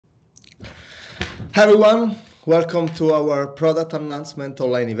Hi everyone, welcome to our product announcement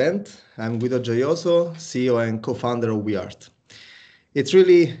online event. I'm Guido Gioioso, CEO and co-founder of WEART. It's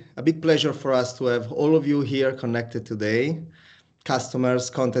really a big pleasure for us to have all of you here connected today, customers,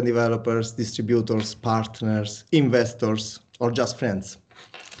 content developers, distributors, partners, investors, or just friends.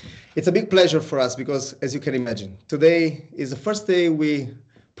 It's a big pleasure for us because, as you can imagine, today is the first day we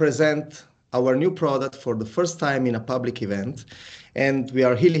present our new product for the first time in a public event. And we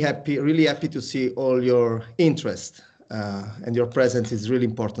are really happy to see all your interest and your presence is really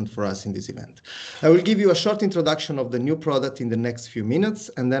important for us in this event. I will give you a short introduction of the new product in the next few minutes,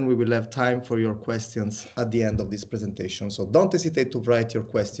 and then we will have time for your questions at the end of this presentation. So don't hesitate to write your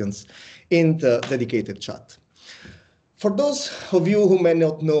questions in the dedicated chat. For those of you who may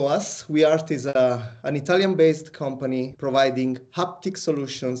not know us, WEART is an Italian-based company providing haptic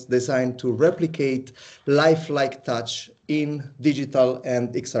solutions designed to replicate lifelike touch in digital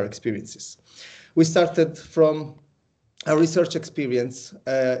and XR experiences. We started from a research experience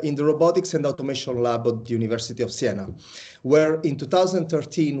in the robotics and automation lab at the University of Siena, where in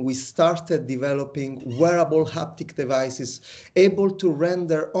 2013 we started developing wearable haptic devices able to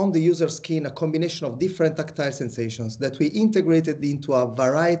render on the user's skin a combination of different tactile sensations that we integrated into a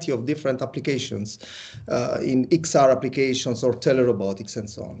variety of different applications in XR applications or telerobotics and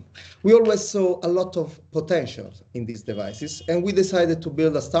so on. We always saw a lot of potential in these devices, and we decided to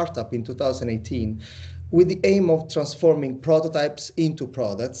build a startup in 2018 with the aim of transforming prototypes into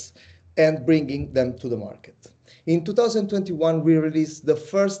products and bringing them to the market. In 2021, we released the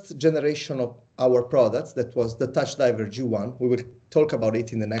first generation of our products, that was the TouchDIVER G1. We will talk about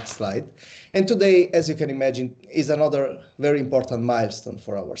it in the next slide. And today, as you can imagine, is another very important milestone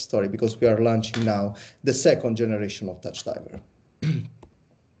for our story because we are launching now the second generation of TouchDIVER.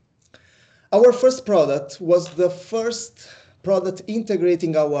 Our first product was the first product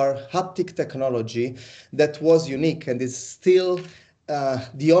integrating our haptic technology that was unique and is still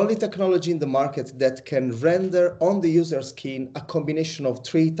the only technology in the market that can render on the user's skin a combination of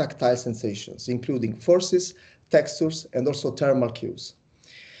 3 tactile sensations, including forces, textures, and also thermal cues.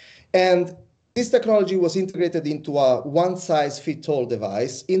 And this technology was integrated into a one-size-fits-all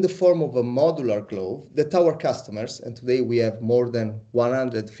device in the form of a modular glove that our customers, and today we have more than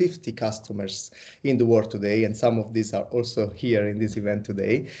 150 customers in the world today, and some of these are also here in this event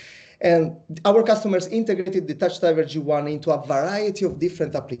today. And our customers integrated the TouchDIVER G1 into a variety of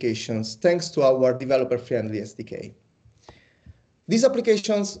different applications thanks to our developer-friendly SDK. These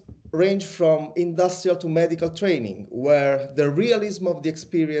applications range from industrial to medical training, where the realism of the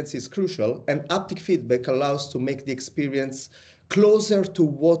experience is crucial, and haptic feedback allows to make the experience closer to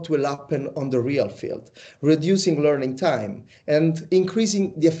what will happen on the real field, reducing learning time and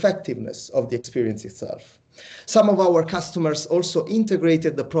increasing the effectiveness of the experience itself. Some of our customers also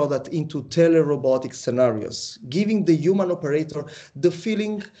integrated the product into telerobotic scenarios, giving the human operator the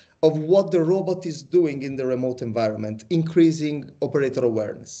feeling of what the robot is doing in the remote environment, increasing operator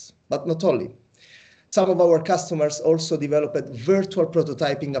awareness. But not only. Some of our customers also developed virtual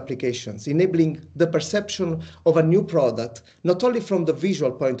prototyping applications, enabling the perception of a new product, not only from the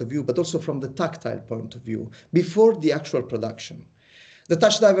visual point of view, but also from the tactile point of view, before the actual production. The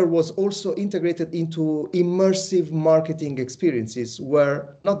TouchDIVER was also integrated into immersive marketing experiences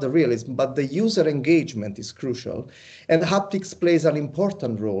where not the realism, but the user engagement is crucial. And haptics plays an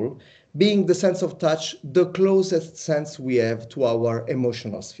important role, being the sense of touch the closest sense we have to our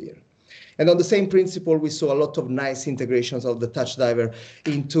emotional sphere. And on the same principle, we saw a lot of nice integrations of the TouchDIVER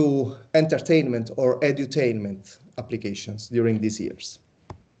into entertainment or edutainment applications during these years.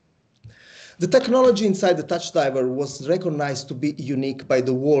 The technology inside the TouchDIVER was recognized to be unique by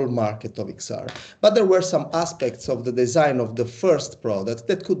the whole market of XR, but there were some aspects of the design of the first product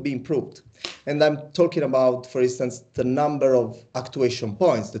that could be improved. And I'm talking about, for instance, the number of actuation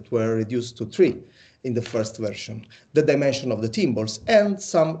points that were reduced to 3 in the first version, the dimension of the timbals, and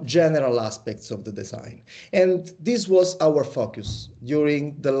some general aspects of the design. And this was our focus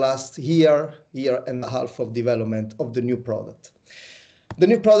during the last year and a half of development of the new product. The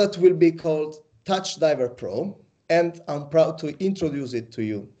new product will be called TouchDIVER Pro, and I'm proud to introduce it to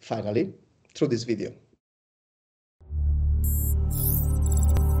you finally through this video.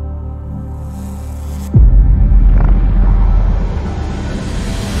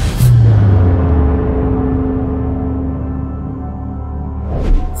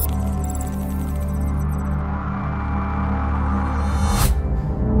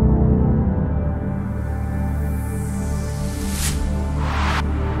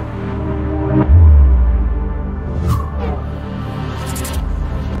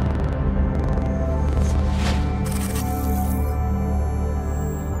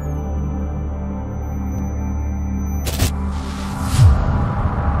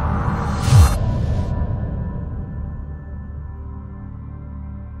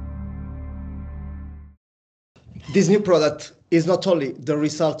 This new product is not only the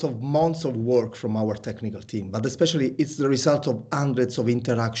result of months of work from our technical team, but especially it's the result of hundreds of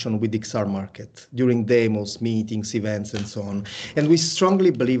interaction with the XR market during demos, meetings, events, and so on. And we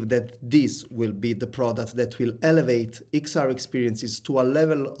strongly believe that this will be the product that will elevate XR experiences to a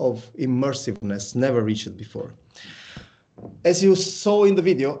level of immersiveness never reached before. As you saw in the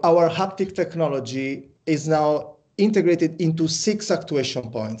video, our haptic technology is now integrated into 6 actuation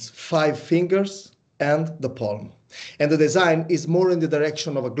points, 5 fingers and the palm. And the design is more in the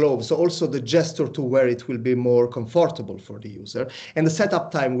direction of a glove, so also the gesture to wear it will be more comfortable for the user, and the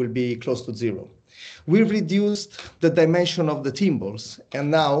setup time will be close to 0. We've reduced the dimension of the thimbles,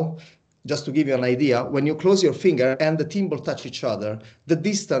 and now, just to give you an idea, when you close your finger and the thimble touch each other, the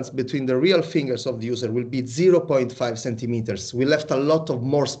distance between the real fingers of the user will be 0.5 centimeters. We left a lot of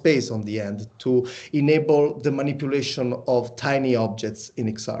more space on the end to enable the manipulation of tiny objects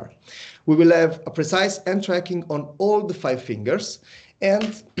in XR. We will have a precise hand tracking on all the 5 fingers,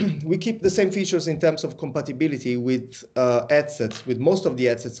 and we keep the same features in terms of compatibility with headsets, with most of the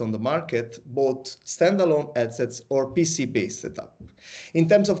headsets on the market, both standalone headsets or PC-based setup. In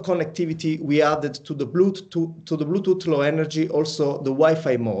terms of connectivity, we added to the Bluetooth Low Energy also the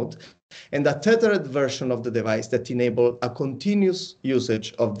Wi-Fi mode and a tethered version of the device that enable a continuous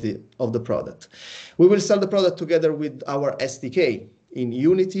usage of the product. We will sell the product together with our SDK in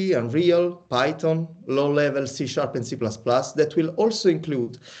Unity, Unreal, Python, low-level C# and C++ that will also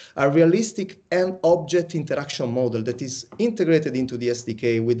include a realistic and object interaction model that is integrated into the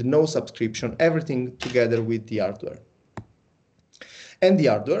SDK with no subscription, everything together with the hardware. And the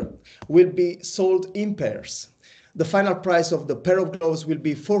hardware will be sold in pairs. The final price of the pair of gloves will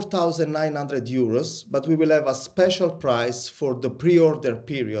be 4,900 euros, but we will have a special price for the pre-order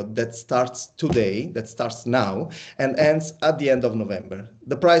period that starts today, that starts now, and ends at the end of November.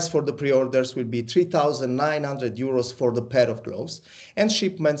 The price for the pre-orders will be 3,900 euros for the pair of gloves, and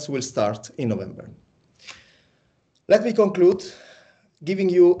shipments will start in November. Let me conclude giving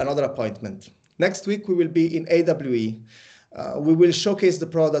you another appointment. Next week, we will be in AWE. We will showcase the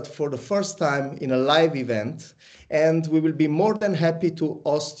product for the first time in a live event, and we will be more than happy to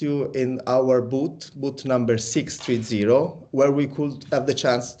host you in our booth number 630, where we could have the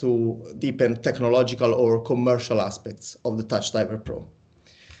chance to deepen technological or commercial aspects of the TouchDIVER Pro.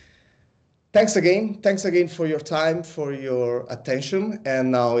 Thanks again for your time, for your attention,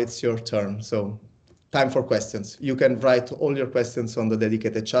 and now it's your turn. So time for questions. You can write all your questions on the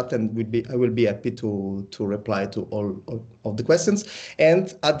dedicated chat, and I will be happy to reply to all of the questions.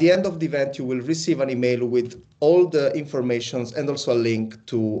 And at the end of the event, you will receive an email with all the informations and also a link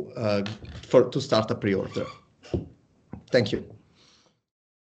to start a pre-order. Thank you.